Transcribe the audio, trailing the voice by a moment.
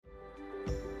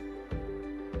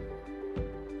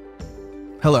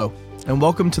Hello, and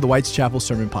welcome to the White's Chapel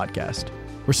Sermon Podcast.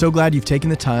 We're so glad you've taken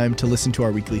the time to listen to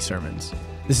our weekly sermons.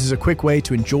 This is a quick way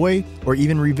to enjoy or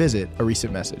even revisit a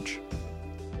recent message.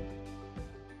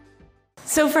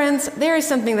 So friends, there is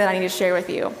something that I need to share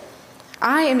with you.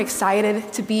 I am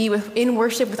excited to be in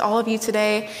worship with all of you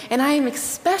today, and I am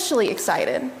especially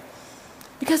excited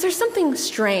because there's something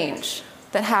strange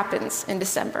that happens in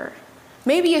December.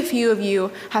 Maybe a few of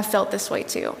you have felt this way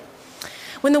too.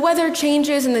 When the weather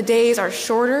changes and the days are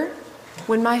shorter,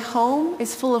 when my home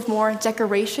is full of more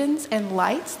decorations and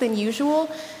lights than usual,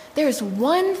 there's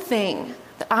one thing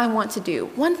that I want to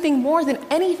do, one thing more than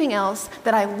anything else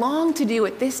that I long to do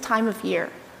at this time of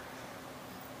year.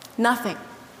 Nothing.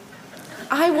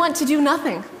 I want to do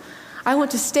nothing. I want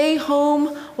to stay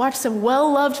home, watch some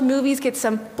well-loved movies, get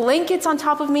some blankets on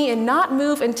top of me, and not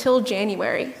move until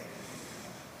January.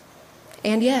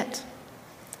 And yet,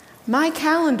 my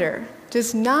calendar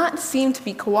does not seem to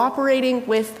be cooperating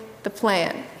with the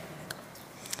plan.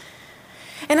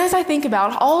 And as I think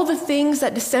about all the things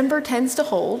that December tends to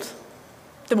hold,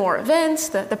 the more events,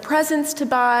 the presents to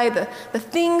buy, the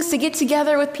things to get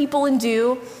together with people and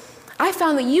do, I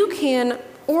found that you can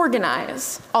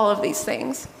organize all of these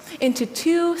things into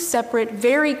two separate,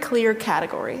 very clear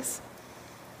categories.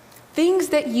 Things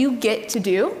that you get to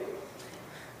do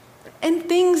and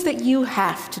things that you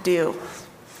have to do.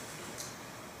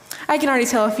 I can already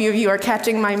tell a few of you are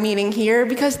catching my meaning here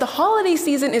because the holiday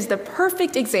season is the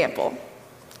perfect example.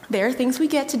 There are things we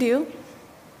get to do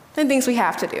and things we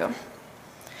have to do.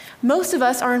 Most of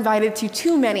us are invited to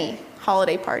too many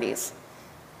holiday parties.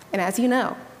 And as you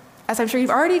know, as I'm sure you've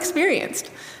already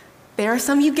experienced, there are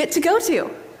some you get to go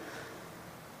to.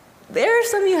 There are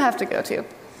some you have to go to.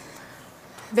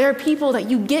 There are people that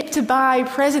you get to buy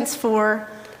presents for,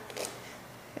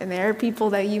 and there are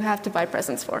people that you have to buy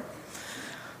presents for.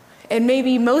 And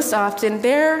maybe most often,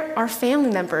 there are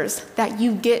family members that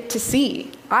you get to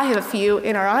see. I have a few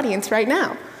in our audience right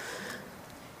now.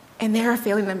 And there are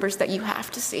family members that you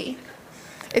have to see.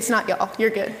 It's not y'all, you're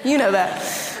good, you know that.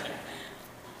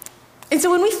 And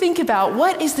so when we think about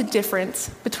what is the difference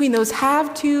between those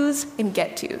have-tos and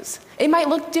get-tos, it might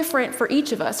look different for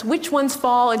each of us, which ones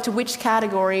fall into which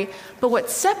category, but what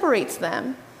separates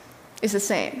them is the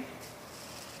same.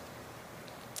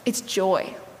 It's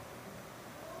joy.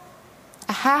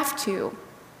 A have-to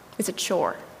is a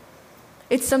chore.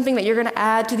 It's something that you're going to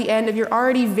add to the end of your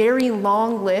already very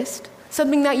long list,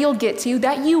 something that you'll get to,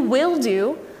 that you will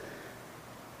do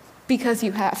because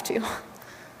you have to.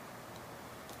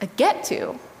 A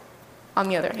get-to, on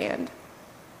the other hand,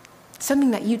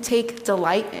 something that you take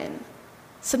delight in,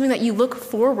 something that you look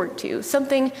forward to,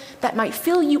 something that might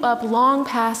fill you up long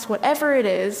past whatever it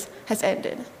is has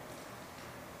ended.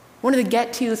 One of the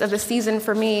get-tos of the season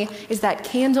for me is that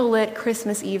candlelit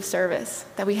Christmas Eve service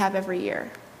that we have every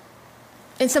year.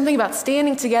 And something about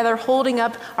standing together, holding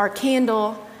up our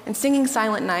candle, and singing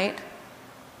Silent Night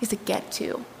is a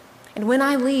get-to. And when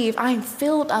I leave, I am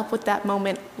filled up with that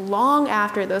moment long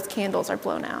after those candles are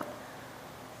blown out.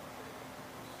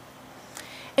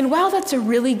 And while that's a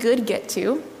really good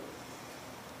get-to,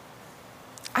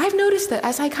 I've noticed that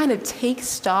as I kind of take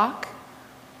stock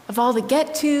of all the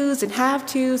get-tos and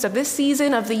have-tos of this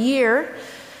season of the year,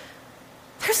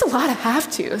 there's a lot of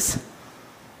have-tos.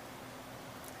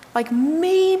 Like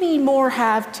maybe more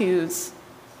have-tos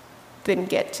than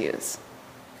get-tos.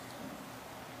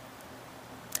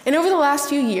 And over the last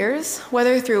few years,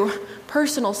 whether through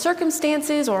personal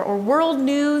circumstances or world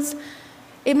news,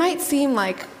 it might seem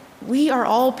like we are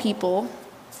all people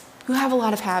who have a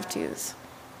lot of have-tos.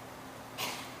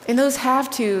 And those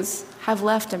have-tos have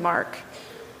left a mark.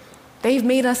 They've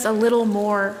made us a little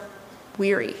more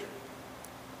weary.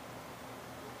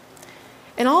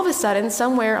 And all of a sudden,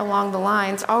 somewhere along the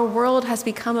lines, our world has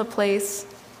become a place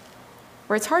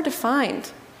where it's hard to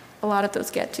find a lot of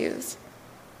those get-tos,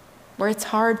 where it's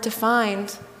hard to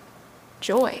find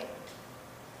joy.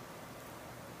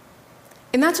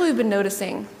 And that's what we've been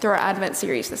noticing through our Advent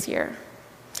series this year.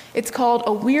 It's called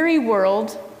A Weary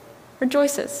World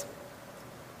Rejoices.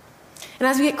 And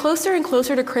as we get closer and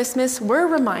closer to Christmas, we're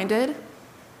reminded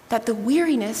that the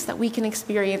weariness that we can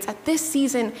experience at this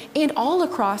season and all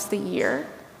across the year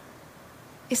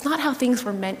is not how things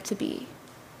were meant to be.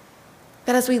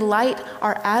 That as we light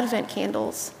our Advent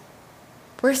candles,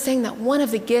 we're saying that one of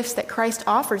the gifts that Christ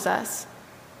offers us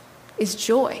is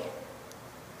joy.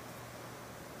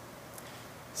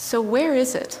 So where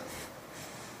is it?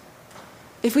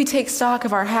 If we take stock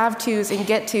of our have-tos and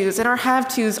get-tos, and our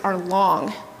have-tos are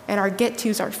long, and our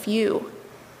get-tos are few,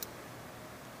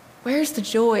 where's the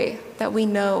joy that we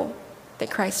know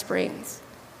that Christ brings?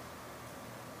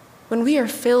 When we are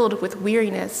filled with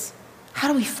weariness, How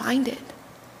do we find it?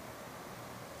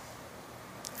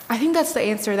 I think that's the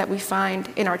answer that we find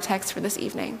in our text for this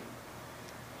evening.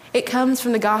 It comes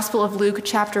from the Gospel of Luke,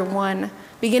 chapter 1,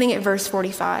 beginning at verse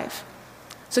 45.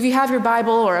 So if you have your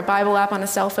Bible or a Bible app on a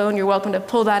cell phone, you're welcome to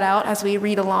pull that out as we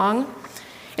read along.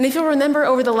 And if you'll remember,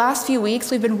 over the last few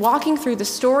weeks, we've been walking through the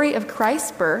story of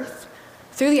Christ's birth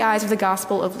through the eyes of the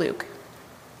Gospel of Luke.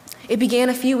 It began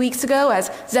a few weeks ago as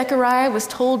Zechariah was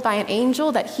told by an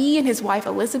angel that he and his wife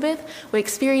Elizabeth would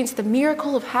experience the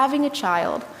miracle of having a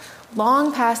child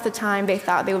long past the time they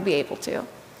thought they would be able to.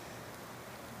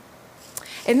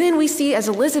 And then we see as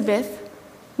Elizabeth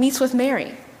meets with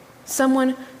Mary,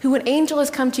 someone who an angel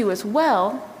has come to as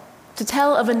well to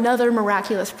tell of another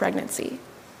miraculous pregnancy.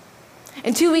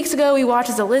 And 2 weeks ago, we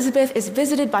watched as Elizabeth is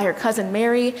visited by her cousin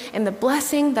Mary and the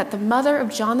blessing that the mother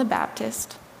of John the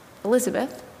Baptist,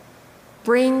 Elizabeth,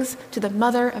 brings to the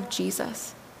mother of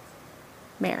Jesus,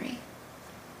 Mary.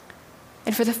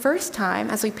 And for the first time,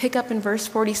 as we pick up in verse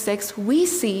 46, we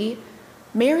see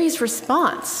Mary's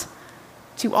response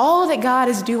to all that God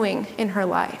is doing in her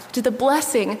life, to the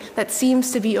blessing that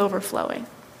seems to be overflowing.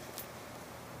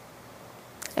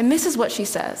 And this is what she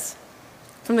says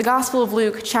from the Gospel of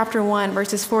Luke, chapter 1,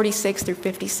 verses 46 through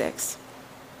 56.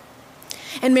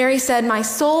 And Mary said, "My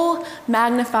soul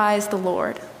magnifies the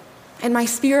Lord, and my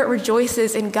spirit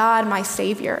rejoices in God my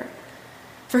Savior,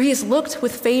 for he has looked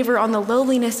with favor on the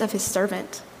lowliness of his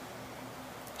servant.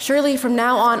 Surely from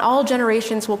now on all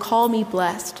generations will call me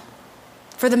blessed.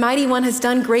 For the Mighty One has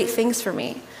done great things for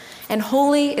me, and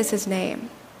holy is his name.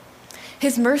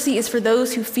 His mercy is for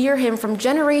those who fear him from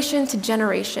generation to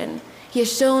generation. He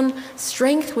has shown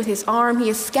strength with his arm. He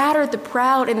has scattered the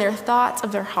proud in their thoughts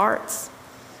of their hearts.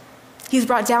 He has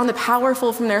brought down the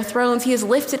powerful from their thrones. He has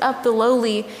lifted up the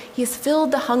lowly. He has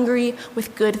filled the hungry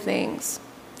with good things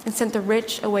and sent the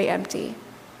rich away empty.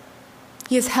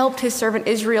 He has helped his servant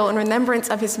Israel in remembrance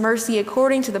of his mercy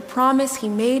according to the promise he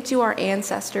made to our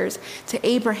ancestors, to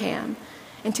Abraham,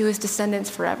 and to his descendants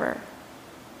forever."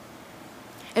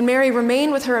 And Mary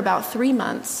remained with her about 3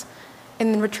 months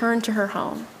and then returned to her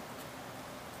home.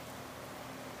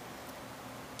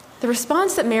 The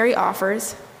response that Mary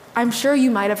offers, I'm sure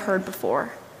you might have heard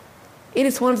before. It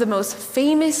is one of the most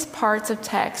famous parts of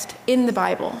text in the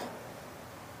Bible.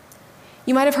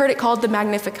 You might have heard it called the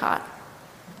Magnificat,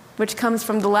 which comes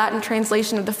from the Latin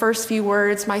translation of the first few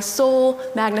words, "My soul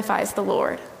magnifies the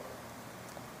Lord."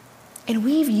 And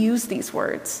we've used these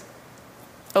words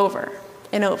over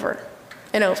and over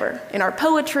and over in our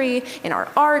poetry, in our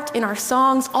art, in our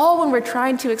songs, all when we're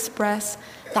trying to express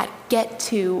that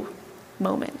get-to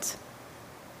moment,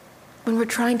 when we're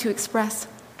trying to express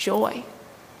joy.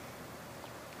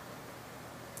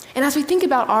 And as we think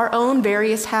about our own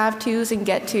various have-tos and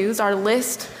get-tos, our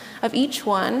list of each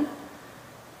one,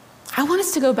 I want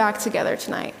us to go back together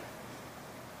tonight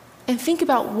and think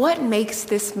about what makes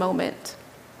this moment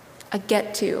a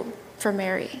get-to for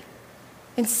Mary,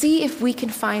 and see if we can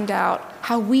find out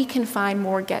how we can find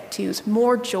more get-tos,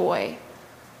 more joy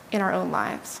in our own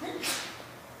lives.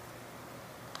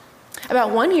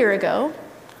 About 1 year ago,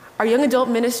 our young adult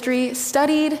ministry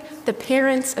studied the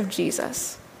parents of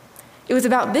Jesus. It was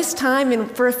about this time,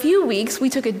 and for a few weeks, we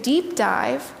took a deep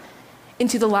dive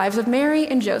into the lives of Mary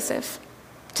and Joseph,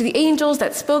 to the angels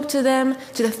that spoke to them,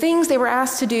 to the things they were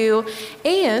asked to do,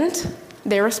 and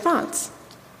their response.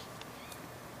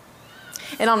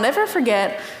 And I'll never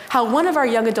forget how one of our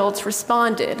young adults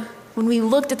responded when we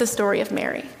looked at the story of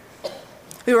Mary.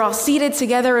 We were all seated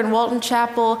together in Walton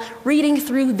Chapel, reading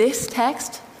through this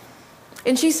text,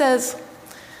 and she says,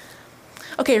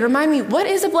 "Okay, remind me, what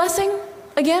is a blessing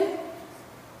again?"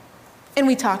 And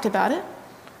we talked about it.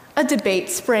 A debate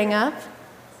sprang up.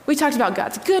 We talked about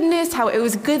God's goodness, how it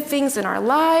was good things in our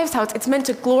lives, how it's meant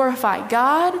to glorify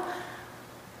God.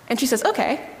 And she says,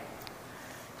 "Okay,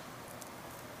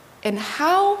 and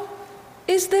how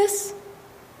is this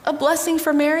a blessing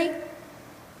for Mary?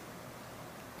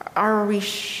 Are we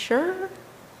sure?"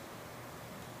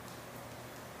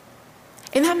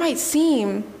 And that might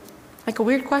seem like a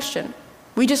weird question.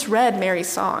 We just read Mary's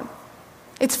song.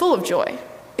 It's full of joy.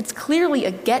 It's clearly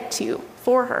a get-to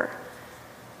for her.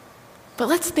 But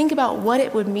let's think about what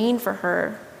it would mean for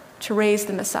her to raise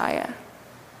the Messiah.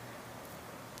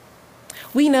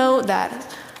 We know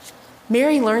that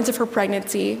Mary learns of her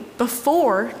pregnancy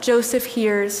before Joseph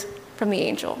hears from the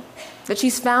angel, that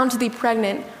she's found to be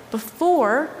pregnant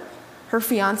before her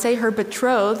fiancé, her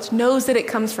betrothed, knows that it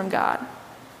comes from God.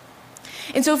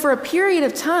 And so for a period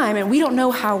of time, and we don't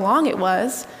know how long it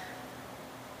was,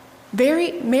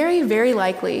 Mary very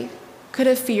likely could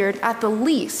have feared at the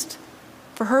least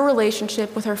for her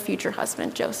relationship with her future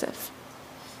husband, Joseph.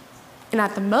 And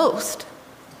at the most,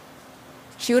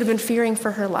 She would have been fearing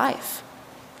for her life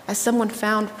as someone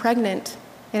found pregnant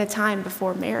in a time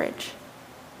before marriage.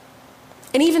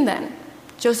 And even then,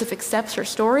 Joseph accepts her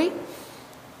story,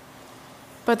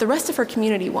 but the rest of her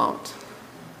community won't.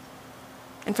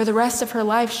 And for the rest of her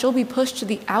life, she'll be pushed to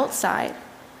the outside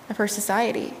of her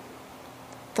society.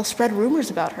 They'll spread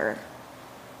rumors about her.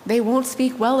 They won't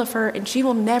speak well of her, and she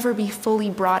will never be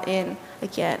fully brought in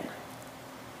again.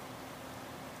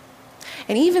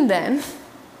 And even then,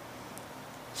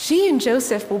 she and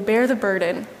Joseph will bear the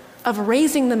burden of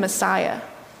raising the Messiah.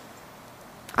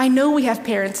 I know we have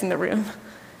parents in the room.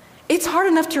 It's hard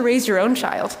enough to raise your own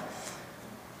child.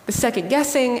 The second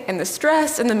guessing and the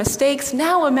stress and the mistakes.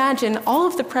 Now imagine all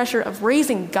of the pressure of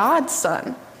raising God's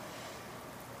son.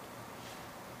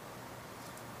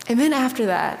 And then after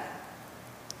that,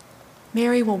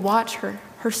 Mary will watch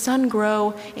her son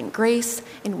grow in grace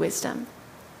and wisdom,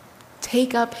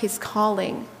 take up his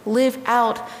calling, live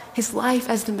out his life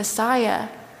as the Messiah,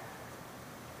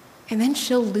 and then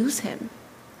she'll lose him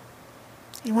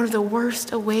in one of the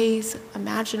worst ways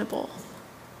imaginable,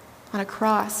 on a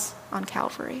cross on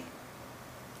Calvary.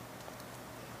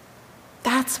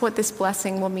 That's what this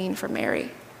blessing will mean for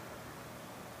Mary.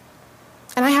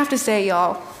 And I have to say,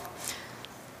 y'all,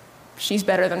 she's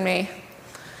better than me.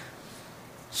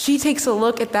 She takes a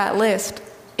look at that list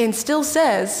and still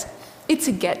says, it's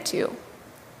a get to.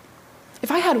 If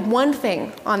I had one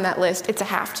thing on that list, it's a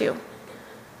have to.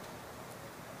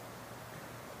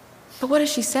 But what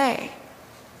does she say?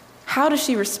 How does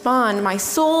she respond? My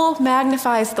soul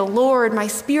magnifies the Lord. My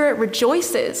spirit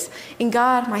rejoices in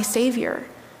God, my Savior.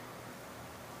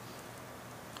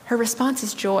 Her response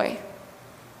is joy.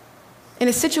 In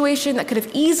a situation that could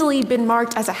have easily been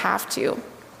marked as a have to,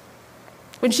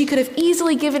 when she could have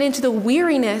easily given into the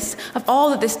weariness of all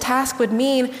that this task would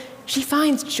mean, she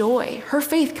finds joy. Her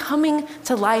faith coming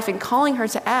to life and calling her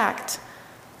to act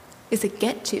is a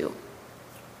get to.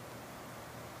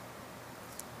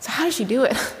 So how does she do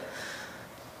it?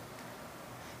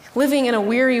 Living in a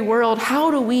weary world,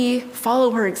 how do we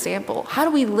follow her example? How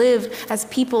do we live as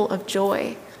people of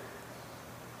joy?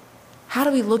 How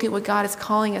do we look at what God is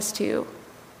calling us to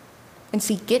and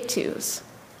see get-tos,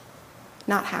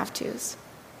 not have-tos?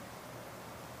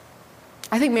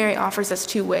 I think Mary offers us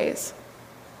two ways.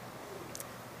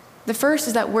 The first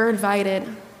is that we're invited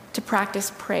to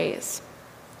practice praise.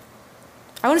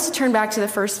 I want us to turn back to the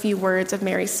first few words of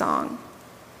Mary's song.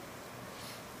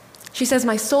 She says,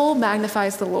 my soul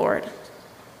magnifies the Lord,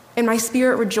 and my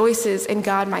spirit rejoices in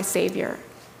God my Savior,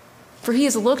 for he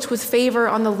has looked with favor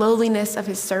on the lowliness of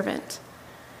his servant.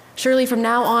 Surely from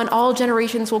now on all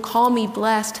generations will call me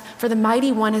blessed, for the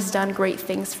Mighty One has done great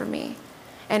things for me,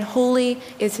 and holy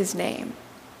is his name.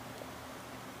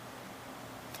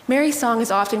 Mary's song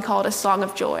is often called a song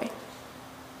of joy,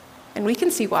 and we can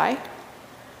see why.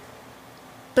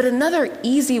 But another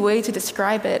easy way to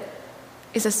describe it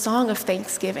is a song of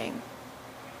thanksgiving,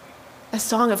 a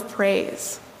song of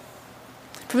praise.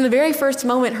 From the very first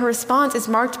moment, her response is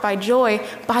marked by joy,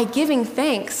 by giving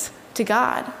thanks to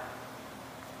God.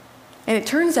 And it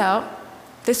turns out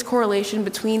this correlation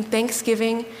between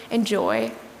thanksgiving and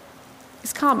joy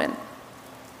is common.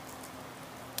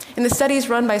 In the studies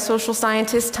run by social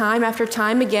scientists time after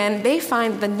time again, they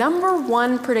find the number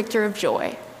one predictor of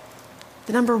joy.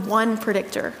 The number one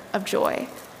predictor of joy.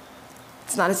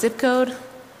 It's not a zip code.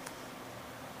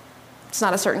 It's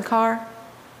not a certain car.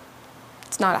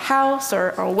 It's not a house or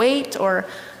a weight or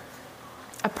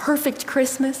a perfect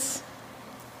Christmas.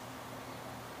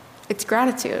 It's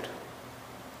gratitude.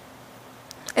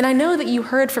 And I know that you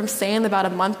heard from Sam about a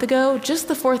month ago, just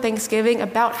before Thanksgiving,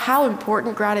 about how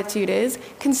important gratitude is.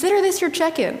 Consider this your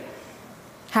check-in.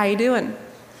 How you doing?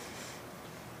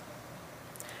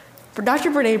 For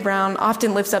Dr. Brene Brown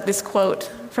often lifts up this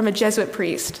quote from a Jesuit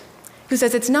priest who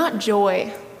says, it's not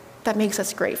joy that makes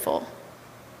us grateful.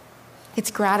 It's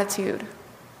gratitude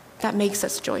that makes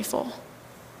us joyful.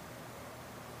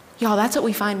 Y'all, that's what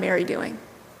we find Mary doing.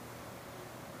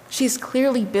 She's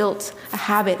clearly built a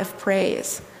habit of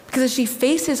praise because as she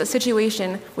faces a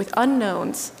situation with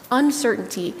unknowns,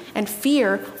 uncertainty, and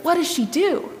fear, what does she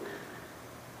do?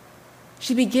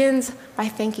 She begins by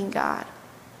thanking God.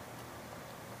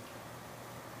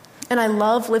 And I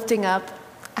love lifting up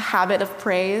a habit of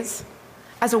praise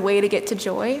as a way to get to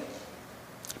joy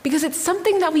because it's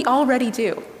something that we already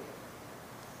do.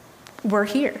 We're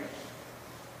here.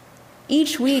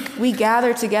 Each week we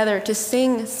gather together to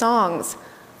sing songs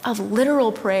of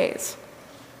literal praise,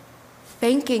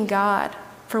 thanking God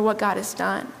for what God has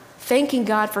done, thanking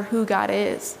God for who God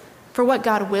is, for what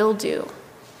God will do.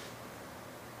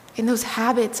 And those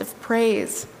habits of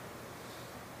praise,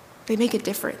 they make a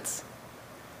difference.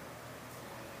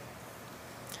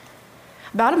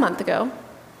 About a month ago,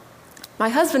 my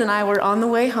husband and I were on the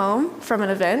way home from an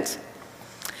event,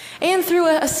 and through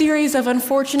a series of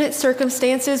unfortunate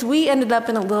circumstances, we ended up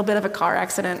in a little bit of a car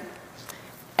accident.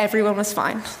 Everyone was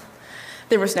fine.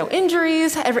 There was no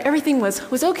injuries, everything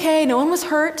was okay, no one was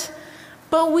hurt,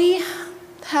 but we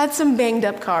had some banged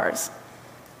up cars,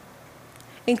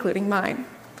 including mine.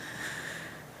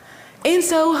 And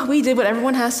so we did what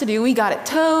everyone has to do. We got it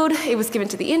towed, it was given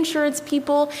to the insurance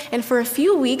people, and for a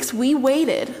few weeks we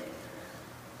waited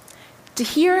to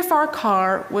hear if our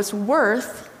car was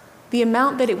worth the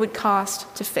amount that it would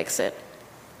cost to fix it.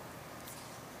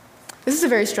 This is a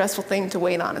very stressful thing to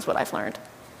wait on, is what I've learned.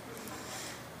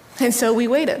 And so we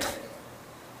waited.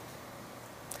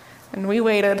 And we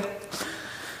waited.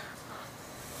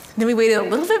 Then we waited a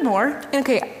little bit more. And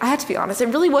okay, I have to be honest, it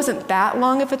really wasn't that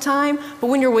long of a time, but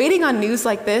when you're waiting on news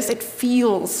like this, it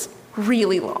feels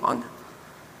really long.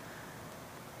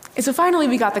 And so finally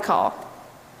we got the call.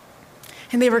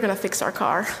 And they were gonna fix our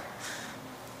car,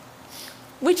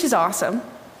 which is awesome.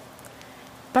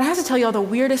 But I have to tell you all the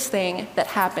weirdest thing that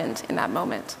happened in that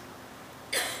moment.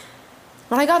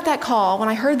 When I got that call, when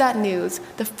I heard that news,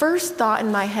 the first thought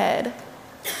in my head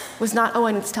was not, oh,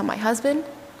 I need to tell my husband.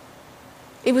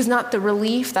 It was not the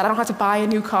relief that I don't have to buy a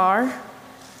new car.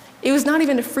 It was not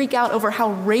even to freak out over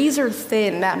how razor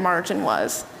thin that margin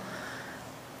was.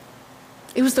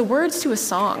 It was the words to a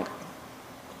song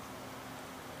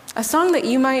that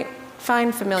you might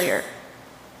find familiar.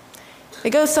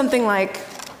 It goes something like,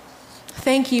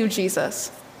 "Thank you,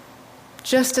 Jesus.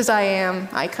 Just as I am,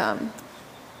 I come.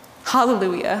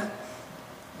 Hallelujah.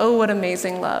 Oh, what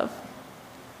amazing love."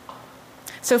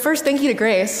 So first, thank you to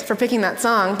Grace for picking that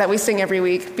song that we sing every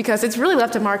week, because it's really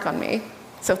left a mark on me.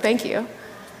 So thank you.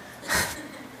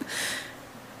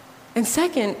 And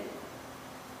second,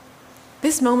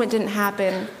 this moment didn't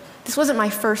happen. This wasn't my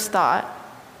first thought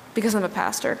because I'm a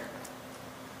pastor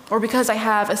or because I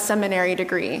have a seminary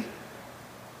degree.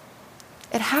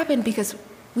 It happened because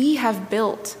we have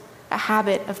built a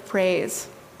habit of praise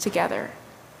together.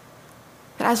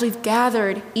 That as we've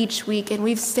gathered each week and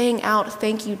we've sang out,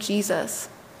 "Thank you, Jesus,"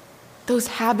 those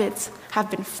habits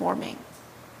have been forming.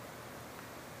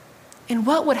 And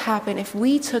what would happen if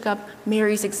we took up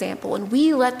Mary's example and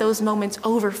we let those moments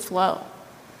overflow?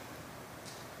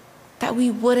 That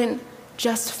we wouldn't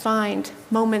just find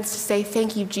moments to say,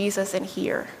 "Thank you, Jesus," and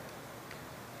here.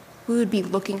 We would be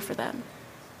looking for them.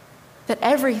 That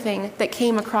everything that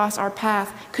came across our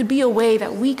path could be a way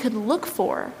that we could look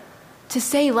for, to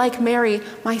say, like Mary,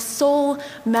 "My soul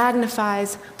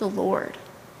magnifies the Lord,"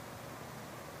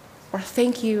 or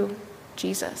 "Thank you,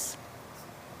 Jesus."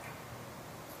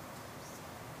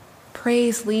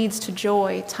 Praise leads to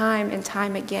joy time and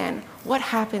time again. What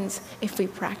happens if we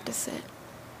practice it?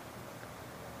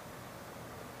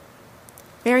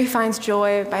 Mary finds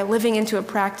joy by living into a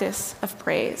practice of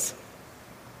praise.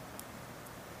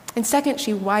 And second,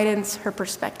 she widens her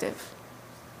perspective.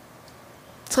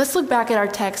 So let's look back at our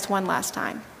text one last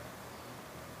time.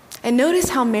 And notice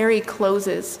how Mary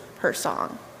closes her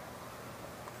song.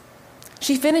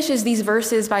 She finishes these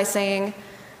verses by saying,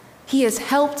 "He has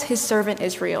helped his servant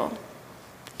Israel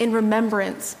in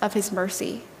remembrance of his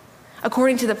mercy,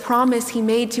 according to the promise he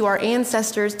made to our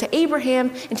ancestors, to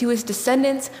Abraham and to his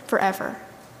descendants forever."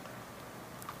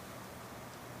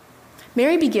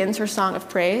 Mary begins her song of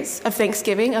praise, of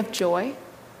thanksgiving, of joy,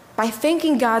 by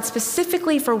thanking God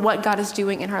specifically for what God is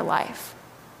doing in her life.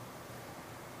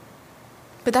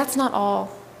 But that's not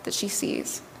all that she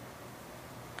sees.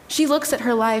 She looks at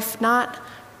her life not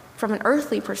from an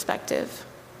earthly perspective,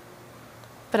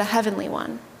 but a heavenly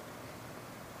one.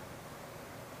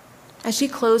 As she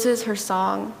closes her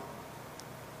song,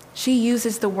 she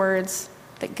uses the words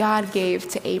that God gave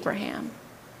to Abraham.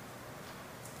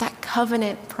 That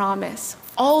covenant promise,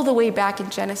 all the way back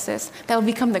in Genesis, that will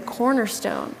become the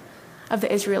cornerstone of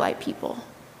the Israelite people.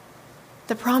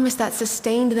 The promise that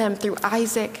sustained them through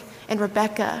Isaac and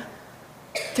Rebekah,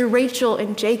 through Rachel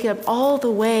and Jacob, all the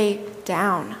way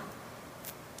down.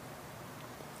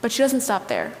 But she doesn't stop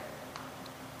there.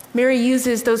 Mary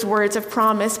uses those words of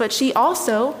promise, but she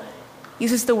also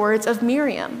uses the words of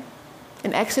Miriam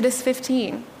in Exodus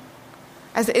 15.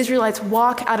 As the Israelites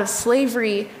walk out of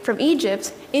slavery from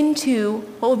Egypt into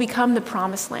what will become the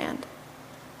promised land.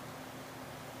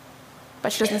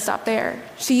 But she doesn't stop there.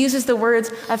 She uses the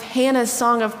words of Hannah's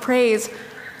song of praise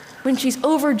when she's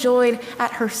overjoyed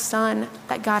at her son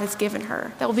that God has given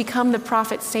her, that will become the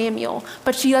prophet Samuel.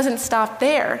 But she doesn't stop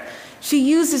there. She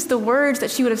uses the words that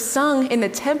she would have sung in the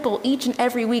temple each and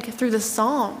every week through the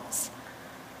Psalms.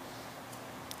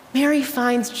 Mary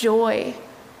finds joy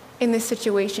in this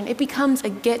situation. It becomes a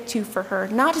get-to for her,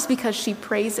 not just because she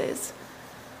praises,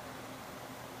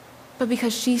 but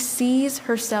because she sees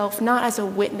herself not as a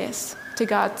witness to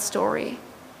God's story,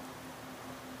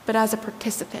 but as a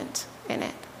participant in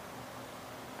it.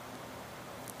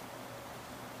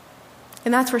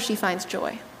 And that's where she finds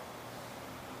joy.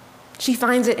 She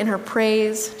finds it in her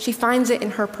praise. She finds it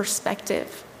in her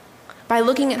perspective, by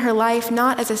looking at her life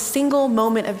not as a single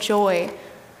moment of joy,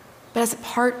 but as a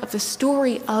part of the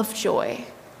story of joy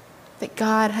that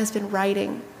God has been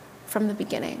writing from the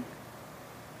beginning.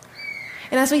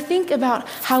 And as we think about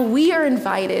how we are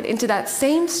invited into that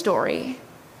same story,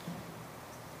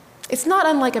 it's not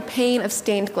unlike a pane of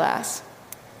stained glass.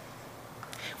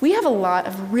 We have a lot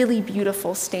of really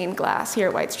beautiful stained glass here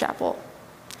at White's Chapel.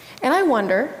 And I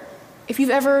wonder if you've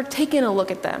ever taken a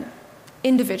look at them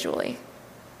individually.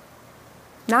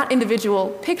 Not individual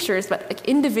pictures, but like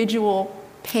individual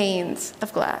panes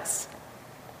of glass.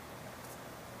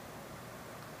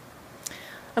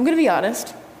 I'm going to be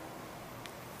honest.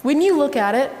 When you look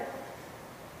at it,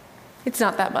 it's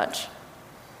not that much.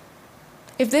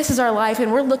 If this is our life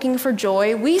and we're looking for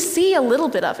joy, we see a little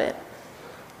bit of it,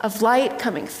 of light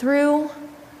coming through,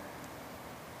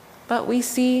 but we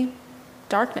see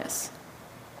darkness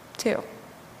too.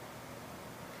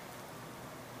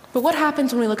 But what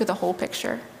happens when we look at the whole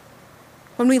picture?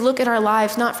 When we look at our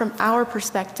lives not from our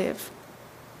perspective,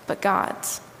 but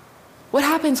God's? What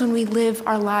happens when we live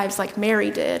our lives like Mary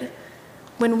did,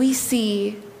 when we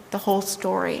see the whole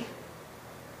story?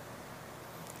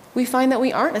 We find that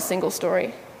we aren't a single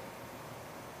story,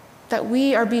 that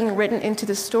we are being written into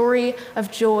the story of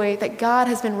joy that God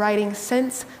has been writing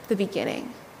since the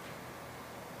beginning,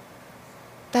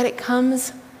 that it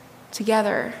comes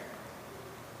together,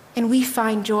 and we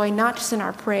find joy not just in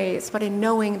our praise, but in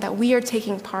knowing that we are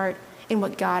taking part in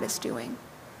what God is doing.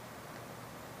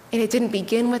 And it didn't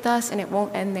begin with us, and it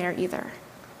won't end there either.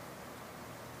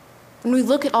 When we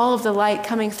look at all of the light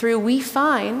coming through, we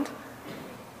find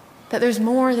that there's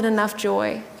more than enough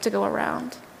joy to go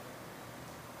around,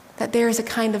 that there is a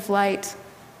kind of light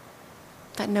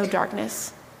that no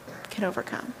darkness can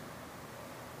overcome.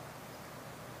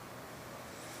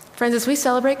 Friends, as we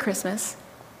celebrate Christmas,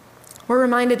 we're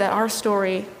reminded that our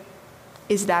story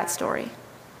is that story,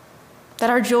 that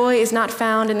our joy is not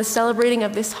found in the celebrating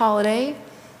of this holiday,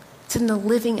 it's in the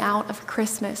living out of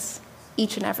Christmas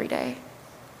each and every day.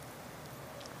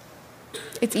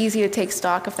 It's easy to take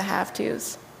stock of the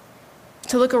have-tos,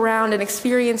 to look around and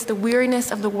experience the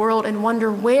weariness of the world and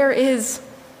wonder, where is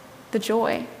the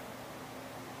joy?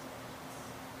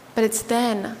 But it's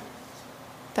then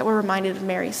that we're reminded of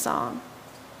Mary's song,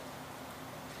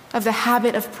 of the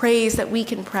habit of praise that we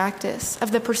can practice,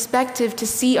 of the perspective to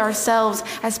see ourselves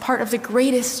as part of the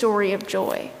greatest story of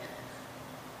joy.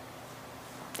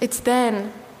 It's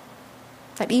then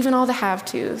that even all the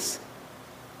have-tos,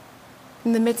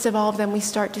 in the midst of all of them, we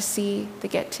start to see the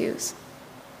get-tos.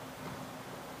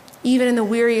 Even in the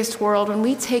weariest world, when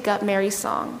we take up Mary's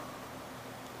song,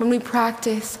 when we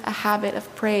practice a habit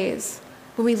of praise,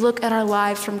 when we look at our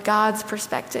lives from God's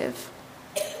perspective,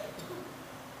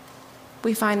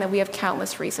 we find that we have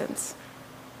countless reasons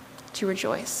to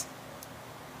rejoice.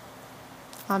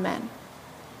 Amen.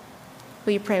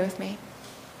 Will you pray with me?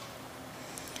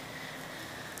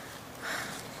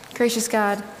 Gracious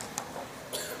God,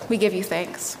 we give you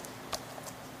thanks.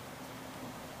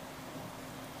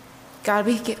 God,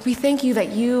 we thank you that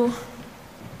you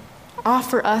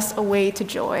offer us a way to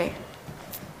joy.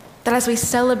 That as we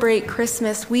celebrate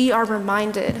Christmas, we are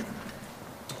reminded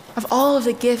of all of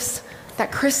the gifts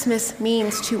that Christmas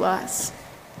means to us.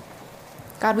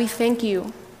 God, we thank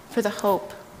you for the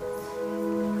hope,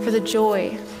 for the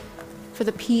joy, for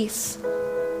the peace,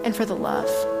 and for the love.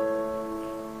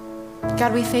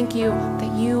 God, we thank you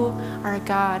that you are a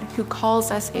God who calls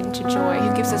us into joy,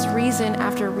 who gives us reason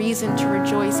after reason to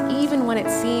rejoice, even when it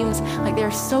seems like there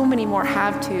are so many more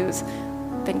have-tos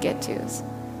than get-tos.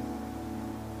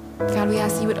 God, we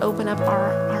ask you would open up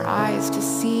our eyes to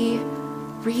see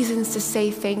reasons to say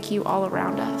thank you all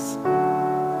around us.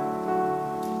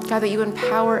 God, that you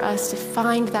empower us to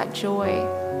find that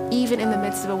joy even in the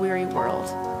midst of a weary world.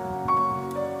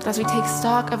 As we take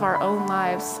stock of our own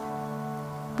lives,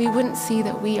 we wouldn't see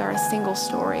that we are a single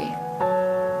story,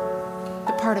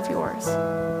 but part of yours.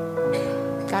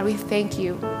 God, we thank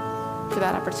you for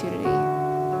that opportunity.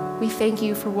 We thank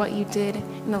you for what you did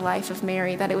in the life of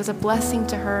Mary, that it was a blessing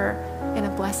to her and a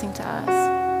blessing to us.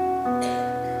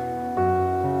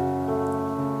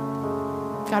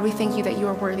 God, we thank you that you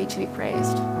are worthy to be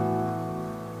praised.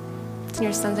 It's in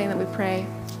your Son's name that we pray.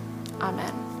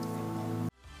 Amen.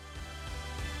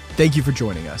 Thank you for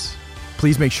joining us.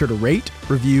 Please make sure to rate,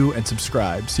 review, and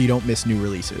subscribe so you don't miss new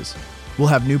releases. We'll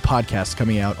have new podcasts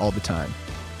coming out all the time.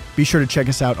 Be sure to check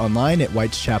us out online at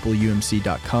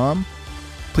whitechapelumc.com.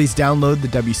 Please download the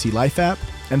WC Life app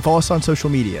and follow us on social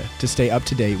media to stay up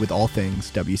to date with all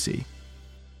things WC.